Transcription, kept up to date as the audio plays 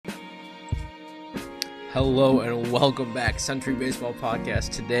Hello and welcome back, Century Baseball Podcast.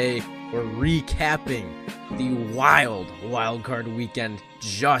 Today we're recapping the wild card weekend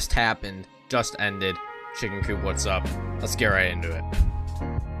just ended. Chicken Coop, what's up? Let's get right into it.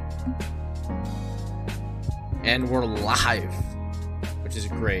 And we're live, which is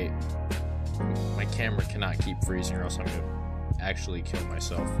great. My camera cannot keep freezing or else I'm going to actually kill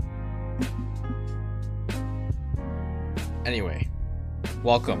myself. Anyway,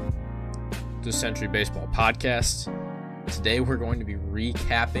 welcome to Century Baseball Podcast. Today we're going to be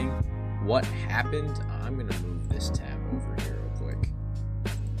recapping what happened. I'm going to move this tab over here real quick.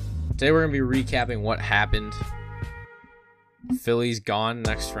 Today we're going to be recapping what happened. Phillies gone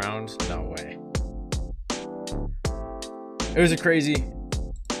next round? No way. It was a crazy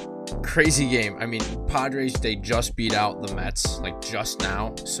game. I mean, Padres, they just beat out the Mets, like just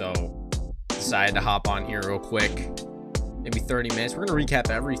now. So decided to hop on here real quick. Maybe 30 minutes. We're going to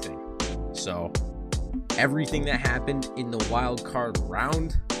recap everything. So, everything that happened in the wild card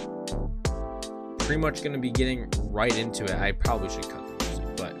round, pretty much going to be getting right into it. I probably should cut the music,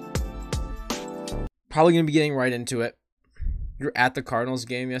 but probably going to be getting right into it. You're at the Cardinals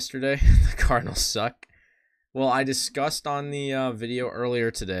game yesterday. The Cardinals suck. Well, I discussed on the video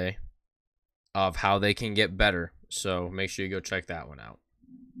earlier today of how they can get better, so make sure you go check that one out.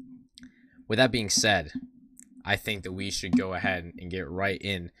 With that being said, I think that we should go ahead and get right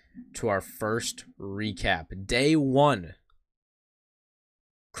in to our first recap. Day one.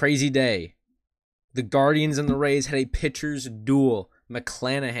 Crazy day. The Guardians and the Rays had a pitcher's duel.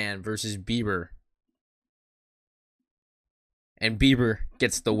 McClanahan versus Bieber. And Bieber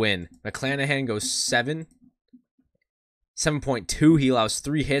gets the win. McClanahan goes 7.2. He allows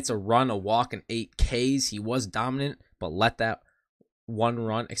 3 hits, a run, a walk, and 8 Ks. He was dominant, but let that one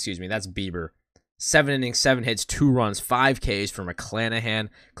run. That's Bieber. 7 innings, 7 hits, 2 runs, 5 Ks for McClanahan.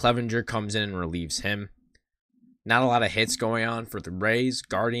 Clevenger comes in and relieves him. Not a lot of hits going on for the Rays.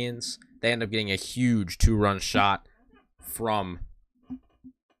 Guardians, they end up getting a huge 2-run shot from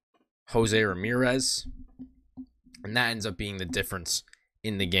Jose Ramirez. And that ends up being the difference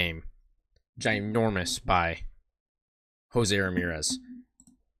in the game. Ginormous by Jose Ramirez.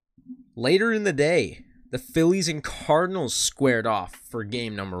 Later in the day, the Phillies and Cardinals squared off for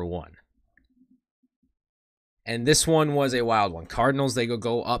game number 1. And this one was a wild one. Cardinals, they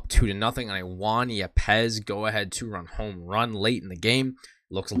go up 2-0 on a Juan Yepez go-ahead 2-run home run late in the game.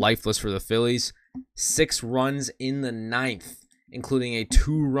 Looks lifeless for the Phillies. 6 runs in the 9th, including a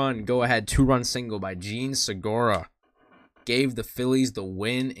 2-run go-ahead 2-run single by Jean Segura. Gave the Phillies the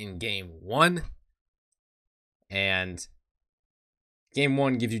win in game 1. And game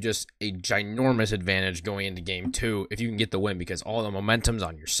 1 gives you just a ginormous advantage going into game 2 if you can get the win because all the momentum's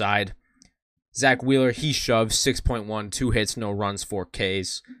on your side. Zach Wheeler, he shoved 6.1, 2 hits, no runs, 4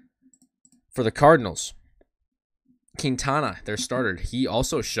 Ks. For the Cardinals, Quintana, their starter, he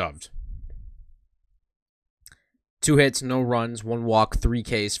also shoved. 2 hits, no runs, 1 walk, 3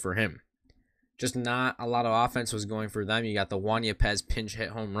 Ks for him. Just not a lot of offense was going for them. You got the Juan Yepez pinch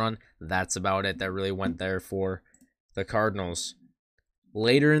hit home run. That's about it. That really went there for the Cardinals.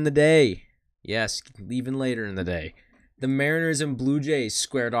 Later in the day, yes, even later in the day, the Mariners and Blue Jays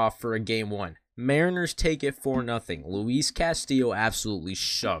squared off for a game 1. Mariners take it 4-0. Luis Castillo absolutely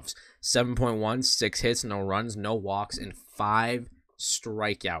shoves. 7.1, 6 hits, no runs, no walks, and 5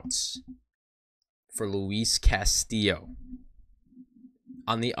 strikeouts for Luis Castillo.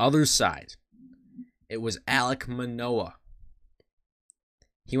 On the other side, it was Alek Manoah.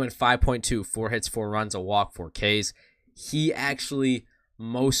 He went 5.2, 4 hits, 4 runs, a walk, 4 Ks. He actually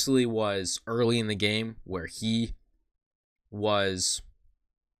mostly was early in the game where he was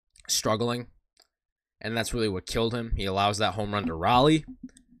struggling, and that's really what killed him. He allows that home run to Raleigh,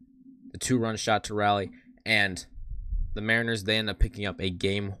 the 2-run shot to Raleigh, and the Mariners, they end up picking up a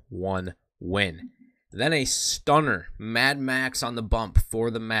game 1 win. Then a stunner, Mad Max on the bump for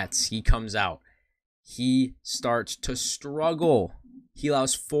the Mets. He comes out. He starts to struggle. He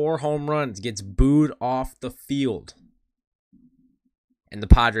allows 4 home runs, gets booed off the field. And the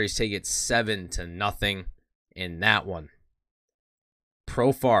Padres take it 7-0 in that one.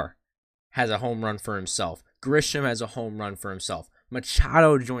 Profar has a home run for himself. Grisham has a home run for himself.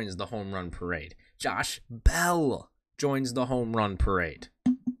 Machado joins the home run parade. Josh Bell joins the home run parade.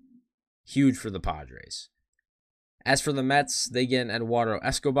 Huge for the Padres. As for the Mets, they get an Eduardo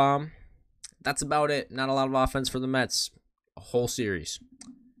Escobar. That's about it. Not a lot of offense for the Mets. A whole series.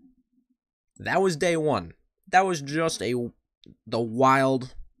 That was day 1. That was just the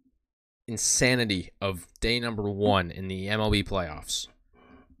wild insanity of day number 1 in the MLB playoffs.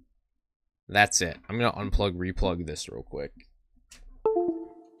 That's it. I'm going to unplug, replug this real quick.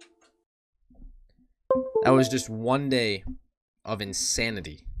 That was just one day of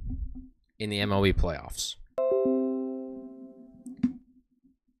insanity in the MLB playoffs.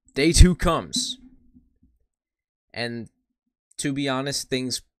 Day 2 comes. And to be honest,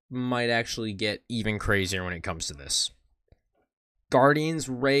 things might actually get even crazier when it comes to this. Guardians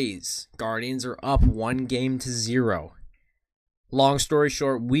Rays. Guardians are up 1-0. Long story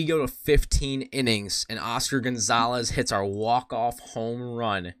short, we go to 15 innings, and Oscar Gonzalez hits our walk-off home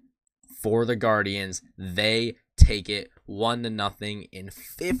run for the Guardians. They take it 1-0 in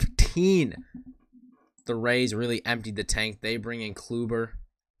 15. The Rays really emptied the tank. They bring in Kluber,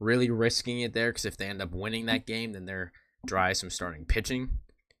 really risking it there, because if they end up winning that game, then they're dry some starting pitching.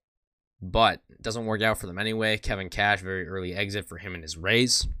 But it doesn't work out for them anyway. Kevin Cash, very early exit for him and his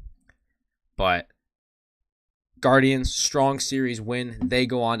Rays. But Guardians, strong series win. They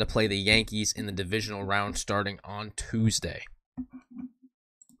go on to play the Yankees in the divisional round starting on Tuesday.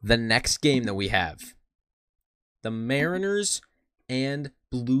 The next game that we have, the Mariners and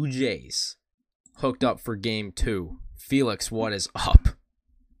Blue Jays hooked up for game 2. Felix, what is up?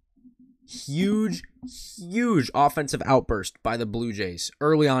 Huge offensive outburst by the Blue Jays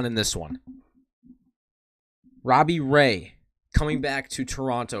early on in this one. Robbie Ray coming back to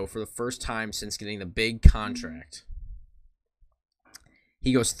Toronto for the first time since getting the big contract.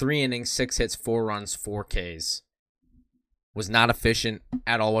 He goes 3 innings, 6 hits, 4 runs, 4 Ks. Was not efficient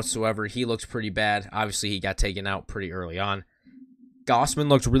at all whatsoever. He looked pretty bad. Obviously, he got taken out pretty early on. Gausman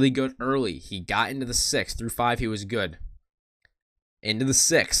looked really good early. He got into the 6th. Through 5, he was good. Into the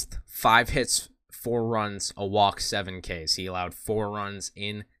 6th, 5 hits, 4 runs, a walk, 7 Ks. He allowed 4 runs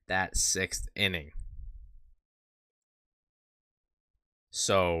in that 6th inning.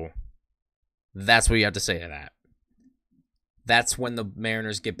 So, that's what you have to say to that. That's when the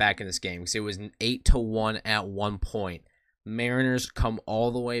Mariners get back in this game, because it was 8-1 at one point. Mariners come all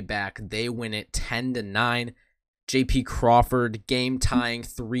the way back. They win it 10-9. J.P. Crawford, game-tying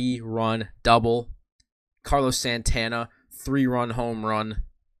 3-run double. Carlos Santana, 3-run home run.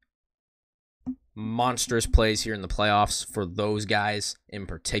 Monstrous plays here in the playoffs for those guys in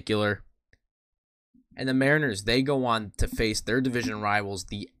particular. And the Mariners, they go on to face their division rivals,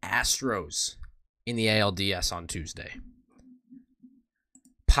 the Astros, in the ALDS on Tuesday.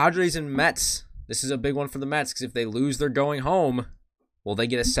 Padres and Mets. This is a big one for the Mets, because if they lose, they're going home. Well, they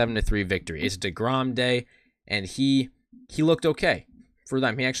get a 7-3 victory. It's DeGrom Day, and he looked okay for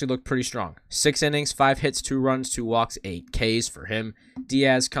them. He actually looked pretty strong. 6 innings, 5 hits, 2 runs, 2 walks, 8 Ks for him.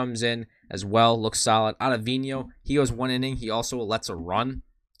 Diaz comes in as well, looks solid. Ottavino, he goes 1 inning. He also lets a run,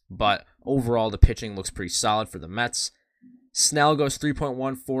 but overall the pitching looks pretty solid for the Mets. Snell goes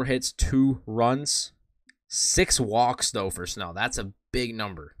 3.1, 4 hits, 2 runs. 6 walks, though, for Snell. That's a big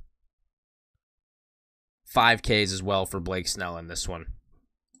number. 5 Ks as well for Blake Snell in this one.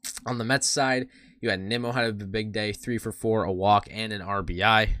 On the Mets side, you had Nimmo had a big day, 3 for 4, a walk, and an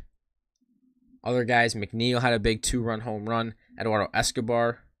RBI. Other guys, McNeil had a big 2-run home run. Eduardo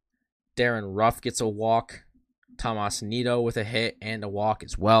Escobar. Darren Ruff gets a walk. Tomas Nido with a hit and a walk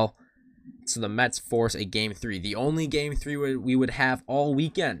as well. So the Mets force a Game 3. The only Game 3 we would have all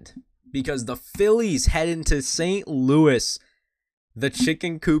weekend, because the Phillies head into St. Louis. The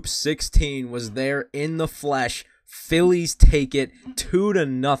Chicken Coop 16 was there in the flesh. Phillies take it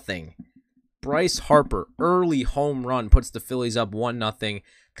 2-0. Bryce Harper, early home run, puts the Phillies up 1-0.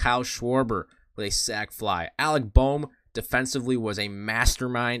 Kyle Schwarber with a sac fly. Alec Boehm defensively was a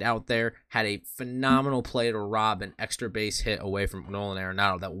mastermind out there. Had a phenomenal play to rob an extra base hit away from Nolan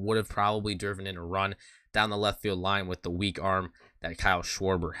Arenado that would have probably driven in a run down the left field line with the weak arm that Kyle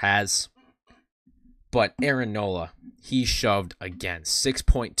Schwarber has. But Aaron Nola, he shoved again.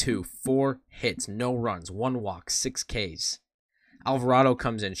 6.2, 4 hits, no runs, 1 walk, 6 Ks. Alvarado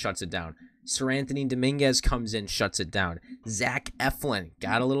comes in, shuts it down. Sir Anthony Dominguez comes in, shuts it down. Zach Eflin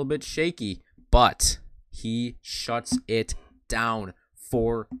got a little bit shaky, but he shuts it down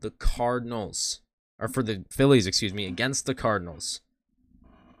for the Cardinals. Or for the Phillies, against the Cardinals.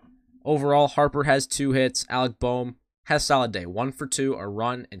 Overall, Harper has 2 hits. Alec Boehm has a solid day. 1 for 2, a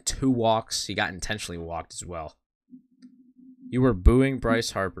run, and 2 walks. He got intentionally walked as well. You were booing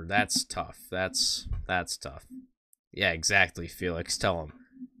Bryce Harper. That's tough. That's tough. Yeah, exactly, Felix. Tell him.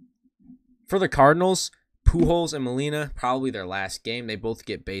 For the Cardinals, Pujols and Molina, probably their last game. They both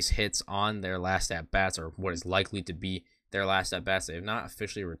get base hits on their last at-bats, or what is likely to be their last at-bats. They have not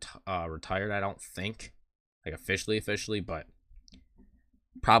officially retired, I don't think. Like, officially, but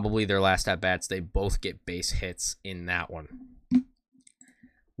probably their last at-bats. They both get base hits in that one.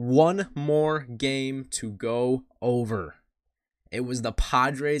 One more game to go over. It was the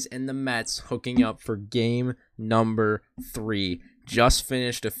Padres and the Mets hooking up for game number 3. Just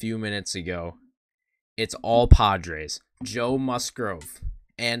finished a few minutes ago. It's all Padres. Joe Musgrove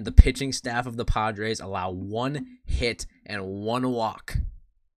and the pitching staff of the Padres allow 1 hit and 1 walk.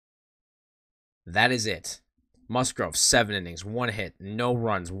 That is it. Musgrove, 7 innings, 1 hit, no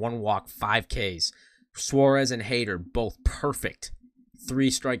runs, 1 walk, 5 Ks. Suarez and Hader, both perfect.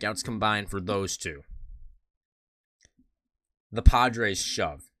 3 strikeouts combined for those two. The Padres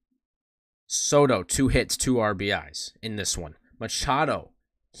shove. Soto, 2 hits, 2 RBIs in this one. Machado,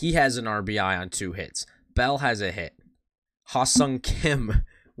 he has an RBI on 2 hits. Bell has a hit. Ha-Sung Kim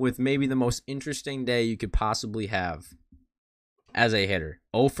with maybe the most interesting day you could possibly have as a hitter.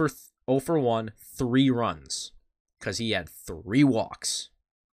 0 for 1, 3 runs because he had 3 walks.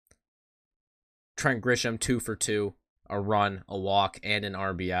 Trent Grisham, 2 for 2, a run, a walk, and an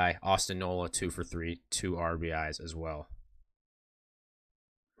RBI. Austin Nola, 2 for 3, 2 RBIs as well.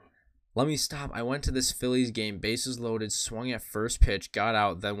 Let me stop. I went to this Phillies game, bases loaded, swung at first pitch, got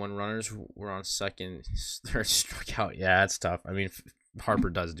out. Then when runners were on second, struck out. Yeah, that's tough. I mean, Harper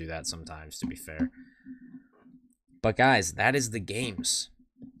does do that sometimes, to be fair. But guys, that is the games.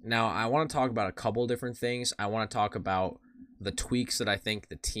 Now, I want to talk about a couple different things. I want to talk about the tweaks that I think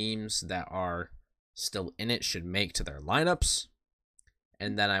the teams that are still in it should make to their lineups.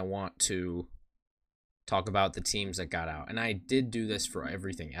 And then I want to talk about the teams that got out. And I did do this for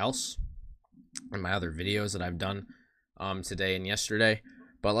everything else in my other videos that I've done today and yesterday.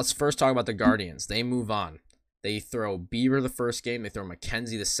 But let's first talk about the Guardians. They move on. They throw Bieber the first game. They throw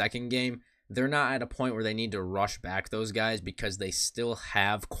McKenzie the second game. They're not at a point where they need to rush back those guys because they still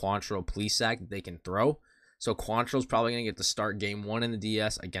have Quantrill Plesac that they can throw. So Quantrill's probably going to get to start game 1 in the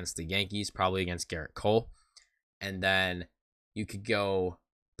DS against the Yankees, probably against Garrett Cole. And then you could go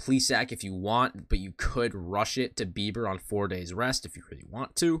Plesac if you want, but you could rush it to Bieber on 4 days rest if you really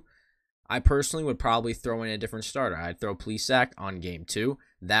want to. I personally would probably throw in a different starter. I'd throw Plesac on game 2.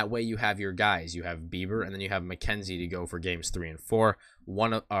 That way you have your guys. You have Bieber, and then you have McKenzie to go for games 3 and 4.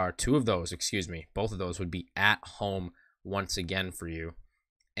 Two of those, both of those would be at home once again for you.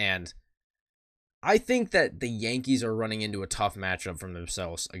 And I think that the Yankees are running into a tough matchup from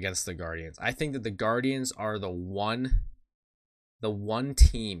themselves against the Guardians. I think that the Guardians are the one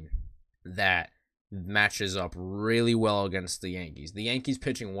team that matches up really well against the Yankees. The Yankees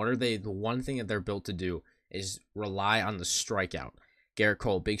pitching, the one thing that they're built to do is rely on the strikeout. Garrett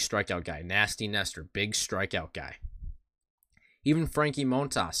Cole, big strikeout guy. Nasty Nestor, big strikeout guy. Even Frankie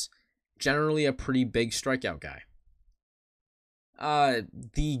Montas, generally a pretty big strikeout guy.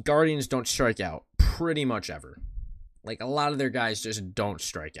 The Guardians don't strike out pretty much ever. Like, a lot of their guys just don't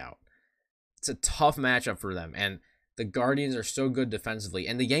strike out. It's a tough matchup for them, and the Guardians are so good defensively,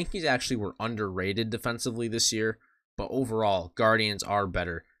 and the Yankees actually were underrated defensively this year, but overall, Guardians are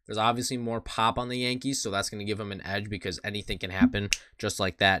better. There's obviously more pop on the Yankees, so that's going to give them an edge because anything can happen just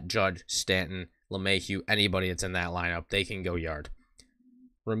like that. Judge, Stanton, LeMahieu, anybody that's in that lineup, they can go yard.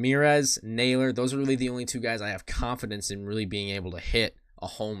 Ramirez, Naylor, those are really the only 2 guys I have confidence in really being able to hit a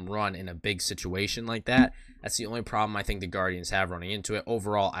home run in a big situation like that. That's the only problem I think the Guardians have running into it.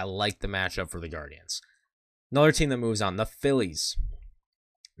 Overall, I like the matchup for the Guardians. Another team that moves on, the Phillies.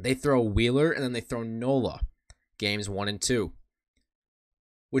 They throw Wheeler and then they throw Nola, games 1 and 2.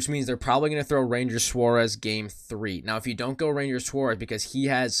 Which means they're probably going to throw Ranger Suarez game 3. Now, if you don't go Ranger Suarez because he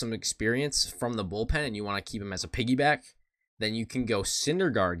has some experience from the bullpen and you want to keep him as a piggyback, then you can go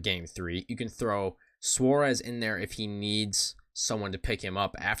Syndergaard game 3. You can throw Suarez in there if he needs someone to pick him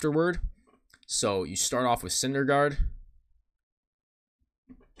up afterward. So you start off with Syndergaard.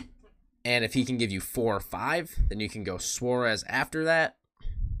 And if he can give you 4 or 5, then you can go Suarez after that.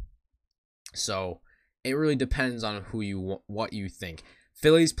 So it really depends on what you think.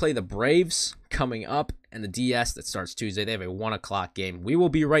 Phillies play the Braves coming up, and the DS that starts Tuesday. They have a 1 o'clock game. We will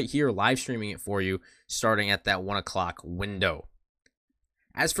be right here live streaming it for you starting at that 1 o'clock window.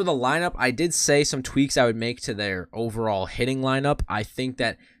 As for the lineup, I did say some tweaks I would make to their overall hitting lineup. I think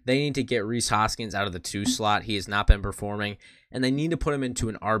that they need to get Rhys Hoskins out of the 2 slot. He has not been performing, and they need to put him into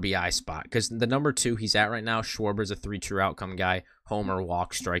an RBI spot because the number 2 he's at right now, Schwarber's a 3 true outcome guy, homer,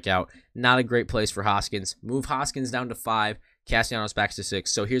 walk, strikeout. Not a great place for Hoskins. Move Hoskins down to 5, Castellanos back to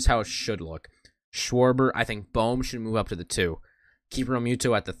 6. So here's how it should look. Schwarber, I think Bohm should move up to the 2. Keep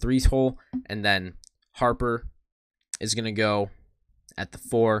Realmuto at the 3 hole, and then Harper is going to go at the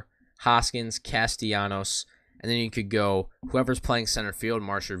 4, Hoskins, Castellanos, and then you could go whoever's playing center field,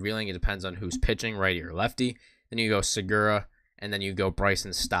 Marsh revealing. It depends on who's pitching, righty or lefty. Then you go Segura, and then you go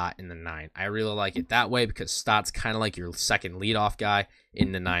Bryson Stott in the 9. I really like it that way because Stott's kind of like your second leadoff guy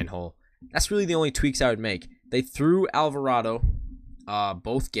in the 9 hole. That's really the only tweaks I would make. They threw Alvarado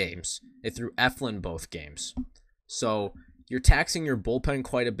both games. They threw Eflin both games. So you're taxing your bullpen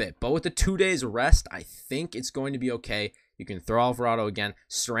quite a bit. But with the 2 days rest, I think it's going to be okay. You can throw Alvarado again.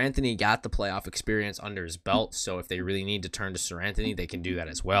 Seranthony got the playoff experience under his belt, so if they really need to turn to Seranthony, they can do that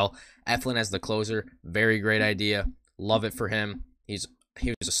as well. Eflin as the closer, very great idea. Love it for him. He was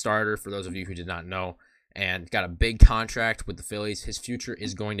a starter, for those of you who did not know, and got a big contract with the Phillies. His future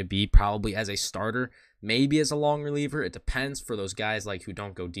is going to be probably as a starter, maybe as a long reliever. It depends for those guys like who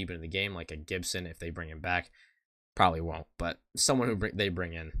don't go deep into the game, like a Gibson, if they bring him back. Probably won't, but someone who they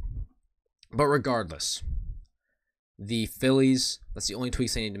bring in. But regardless, the Phillies, that's the only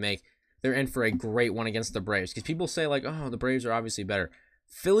tweaks they need to make. They're in for a great one against the Braves, because people say, like, oh, the Braves are obviously better.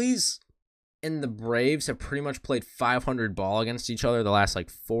 Phillies and the Braves have pretty much played 500 ball against each other the last,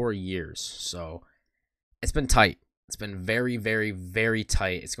 4 years. So it's been tight. It's been very, very, very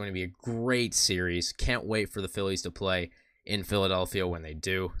tight. It's going to be a great series. Can't wait for the Phillies to play in Philadelphia when they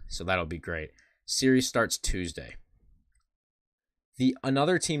do. So that'll be great. Series starts Tuesday.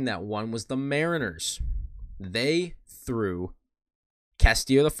 Another team that won was the Mariners. They threw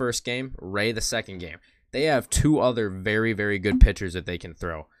Castillo the first game, Ray the second game. They have 2 other very, very good pitchers that they can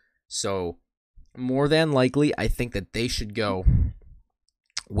throw. So more than likely, I think that they should go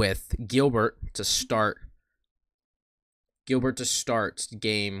with Gilbert to start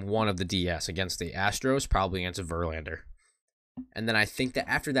game 1 of the DS against the Astros, probably against Verlander. And then I think that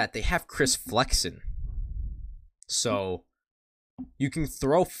after that, they have Chris Flexen. So you can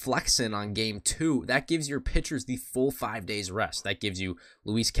throw Flexen on game 2. That gives your pitchers the full 5 days rest. That gives you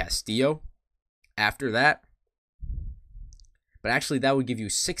Luis Castillo after that. But actually, that would give you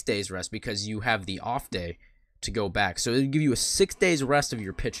 6 days rest because you have the off day to go back. So it would give you a 6 days rest of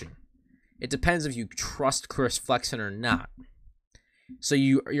your pitching. It depends if you trust Chris Flexen or not. So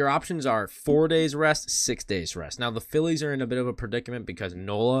your options are 4 days rest, 6 days rest. Now, the Phillies are in a bit of a predicament because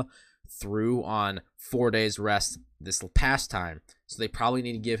Nola threw on 4 days rest this past time. So they probably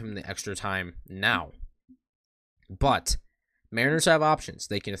need to give him the extra time now. But Mariners have options.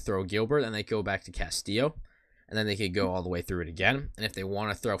 They can throw Gilbert and they go back to Castillo. And then they could go all the way through it again. And if they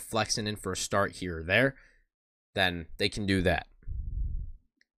want to throw Flexen in for a start here or there, then they can do that.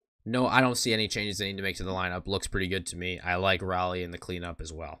 No, I don't see any changes they need to make to the lineup. Looks pretty good to me. I like Raleigh in the cleanup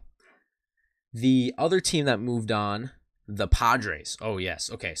as well. The other team that moved on, the Padres. Oh,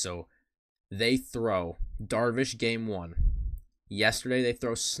 yes. Okay, so they throw Darvish game 1. Yesterday they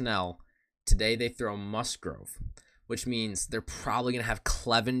throw Snell. Today they throw Musgrove, which means they're probably going to have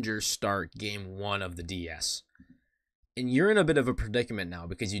Clevenger start game 1 of the DS. And you're in a bit of a predicament now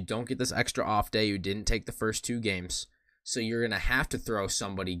because you don't get this extra off day. You didn't take the first 2 games. So you're going to have to throw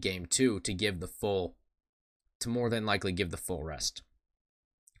somebody game 2 to more than likely give the full rest.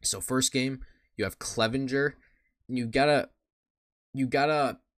 So first game, you have Clevenger. And you gotta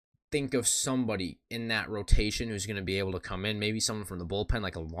think of somebody in that rotation who's going to be able to come in. Maybe someone from the bullpen,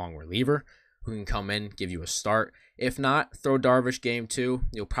 like a long reliever, who can come in, give you a start. If not, throw Darvish game 2.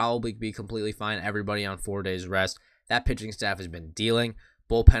 You'll probably be completely fine. Everybody on 4 days rest. That pitching staff has been dealing.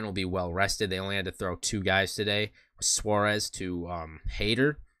 Bullpen will be well rested. They only had to throw 2 guys today, Suarez to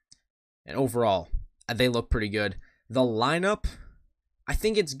Hader. And overall, they look pretty good. The lineup, I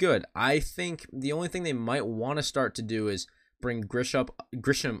think it's good. I think the only thing they might want to start to do is bring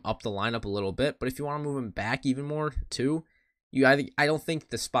Grisham up the lineup a little bit. But if you want to move him back even more too, I don't think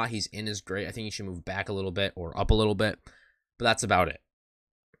the spot he's in is great. I think you should move back a little bit or up a little bit. But that's about it.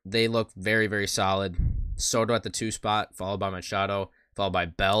 They look very, very solid. Soto at the 2 spot, followed by Machado, followed by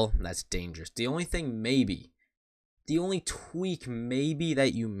Bell. That's dangerous. The only tweak maybe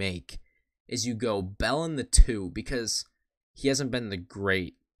that you make is you go Bell in the 2 because he hasn't been the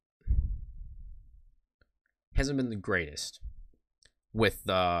greatest with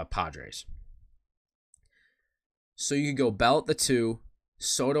the Padres. So you could go Bell at the 2,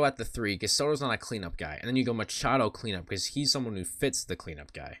 Soto at the 3 because Soto's not a cleanup guy, and then you go Machado cleanup because he's someone who fits the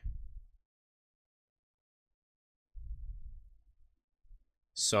cleanup guy.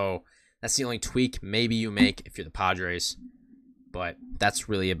 So that's the only tweak maybe you make if you're the Padres, but that's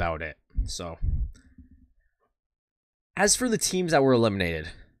really about it. So as for the teams that were eliminated,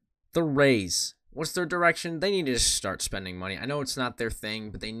 the Rays, what's their direction? They need to just start spending money. I know it's not their thing,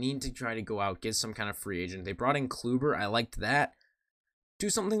 but they need to try to go out, get some kind of free agent. They brought in Kluber. I liked that.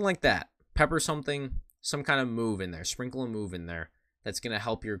 Do something like that. Pepper something, some kind of move in there. Sprinkle a move in there that's going to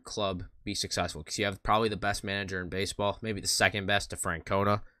help your club be successful because you have probably the best manager in baseball, maybe the second best to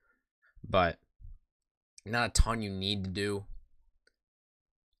Francona, but not a ton you need to do.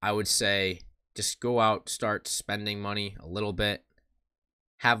 I would say just go out, start spending money a little bit,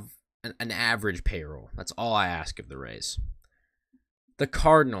 have an average payroll. That's all I ask of the Rays. The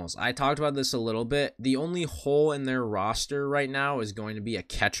Cardinals, I talked about this a little bit. The only hole in their roster right now is going to be a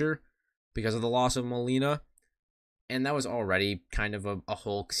catcher because of the loss of Molina. And that was already kind of a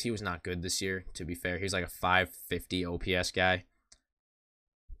hole because he was not good this year, to be fair. He's like a 550 OPS guy.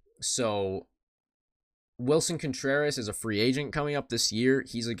 So Wilson Contreras is a free agent coming up this year.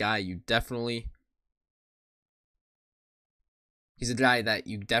 He's a guy that you definitely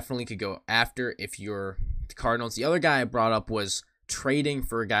could go after if you're the Cardinals. The other guy I brought up was trading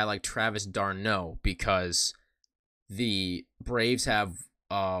for a guy like Travis d'Arnaud because the Braves have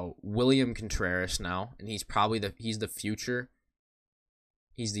William Contreras now, and he's the future.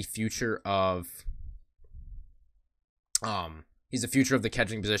 He's the future of the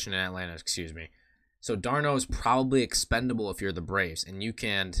catching position in Atlanta, excuse me. So d'Arnaud is probably expendable if you're the Braves, and you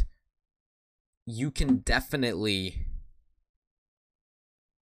can definitely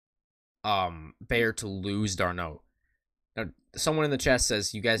bear to lose d'Arnaud. Now, someone in the chat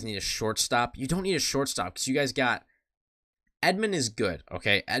says you guys need a shortstop. You don't need a shortstop because you guys got Edman is good,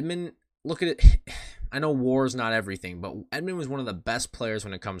 okay? Edman, look at it. I know WAR is not everything, but Edman was one of the best players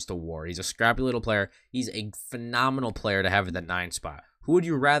when it comes to WAR. He's a scrappy little player. He's a phenomenal player to have at the 9 spot. Who would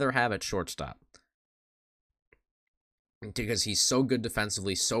you rather have at shortstop? Because he's so good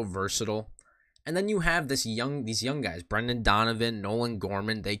defensively, so versatile. And then you have these young guys, Brendan Donovan, Nolan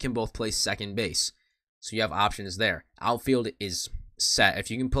Gorman. They can both play second base. So you have options there. Outfield is set. If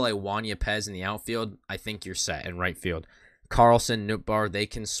you can play Juan Yepez in the outfield, I think you're set in right field. Carlson, Nootbaar, they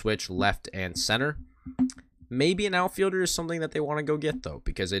can switch left and center. Maybe an outfielder is something that they want to go get, though,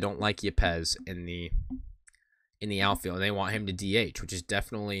 because they don't like Yepez in the outfield. They want him to DH, which is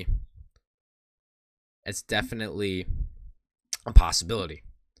definitely a possibility.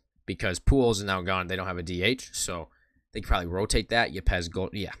 Because Pujols is now gone, they don't have a DH, so they could probably rotate that. Yepez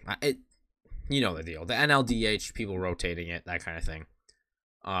go, yeah, you know the deal. The NLDH, people rotating it, that kind of thing.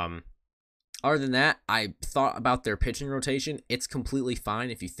 Other than that, I thought about their pitching rotation. It's completely fine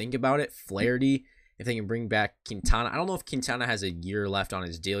if you think about it. Flaherty, if they can bring back Quintana. I don't know if Quintana has a year left on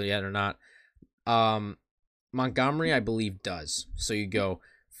his deal yet or not. Montgomery, I believe, does. So you go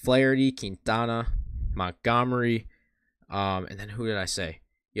Flaherty, Quintana, Montgomery, and then who did I say?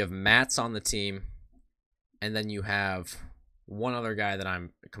 You have Matz on the team, and then you have one other guy that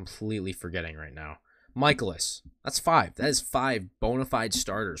I'm completely forgetting right now. Michaelis. That's 5. That is 5 bona fide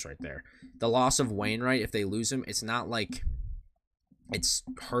starters right there. The loss of Wainwright, if they lose him, it's not like it's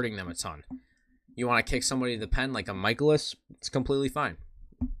hurting them a ton. You want to kick somebody to the pen like a Michaelis, it's completely fine.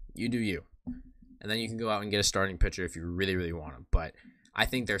 You do you. And then you can go out and get a starting pitcher if you really, really want him. But I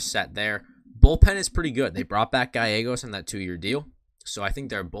think they're set there. Bullpen is pretty good. They brought back Gallegos on that 2-year deal. So I think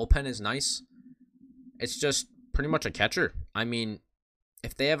their bullpen is nice. It's just pretty much a catcher. I mean,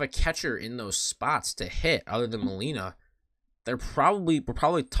 if they have a catcher in those spots to hit other than Molina, we're probably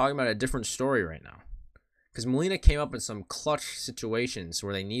talking about a different story right now. Because Molina came up in some clutch situations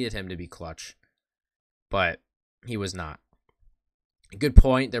where they needed him to be clutch, but he was not. Good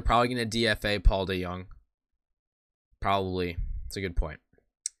point. They're probably going to DFA Paul DeJong. Probably. It's a good point.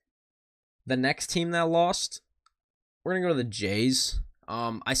 The next team that lost, we're going to go to the Jays.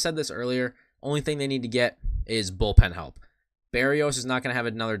 I said this earlier. Only thing they need to get is bullpen help. Barrios is not going to have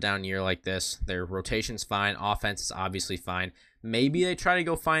another down year like this. Their rotation's fine. Offense is obviously fine. Maybe they try to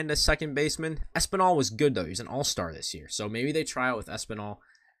go find a second baseman. Espinal was good, though. He's an all-star this year. So maybe they try out with Espinal.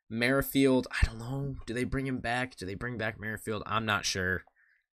 Merrifield, I don't know. Do they bring him back? Do they bring back Merrifield? I'm not sure.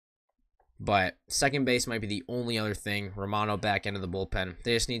 But second base might be the only other thing. Romano back into the bullpen.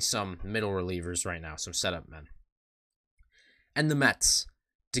 They just need some middle relievers right now, some setup men. And the Mets.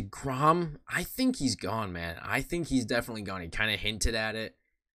 DeGrom, I think he's gone, man. I think he's definitely gone. He kind of hinted at it.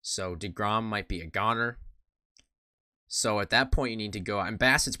 So DeGrom might be a goner. So at that point, you need to go out. And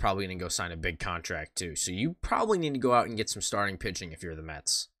Bassett's probably going to go sign a big contract too. So you probably need to go out and get some starting pitching if you're the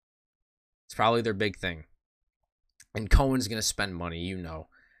Mets. It's probably their big thing. And Cohen's going to spend money, you know.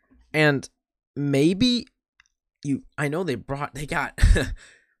 And maybe I know they got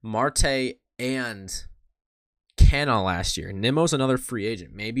Marte and Canna last year. Nimmo's another free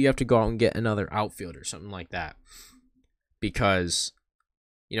agent. Maybe you have to go out and get another outfielder, something like that. Because,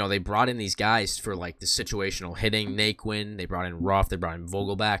 you know, they brought in these guys for like the situational hitting. Naquin, they brought in Ruff, they brought in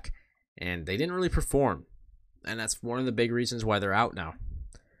Vogelback, and they didn't really perform. And that's one of the big reasons why they're out now.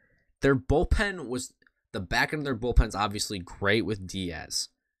 Their bullpen was, the back end of their bullpen's obviously great with Diaz.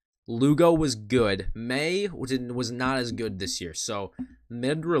 Lugo was good. May was not as good this year. So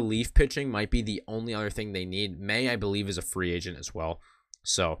mid-relief pitching might be the only other thing they need. May, I believe, is a free agent as well.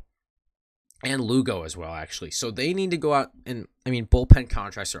 So, and Lugo as well, actually. So they need to go out and, I mean, bullpen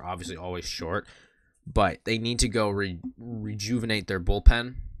contracts are obviously always short. but they need to go rejuvenate their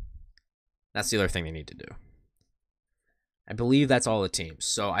bullpen. That's the other thing they need to do. I believe that's all the teams.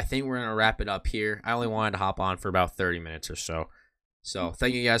 So I think we're going to wrap it up here. I only wanted to hop on for about 30 minutes or so. So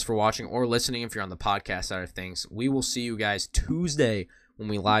thank you guys for watching or listening if you're on the podcast side of things. We will see you guys Tuesday when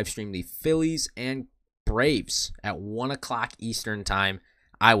we live stream the Phillies and Braves at 1 o'clock Eastern time.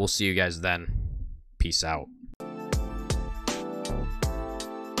 I will see you guys then. Peace out.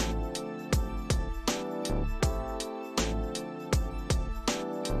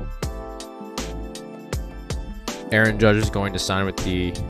 Aaron Judge is going to sign with the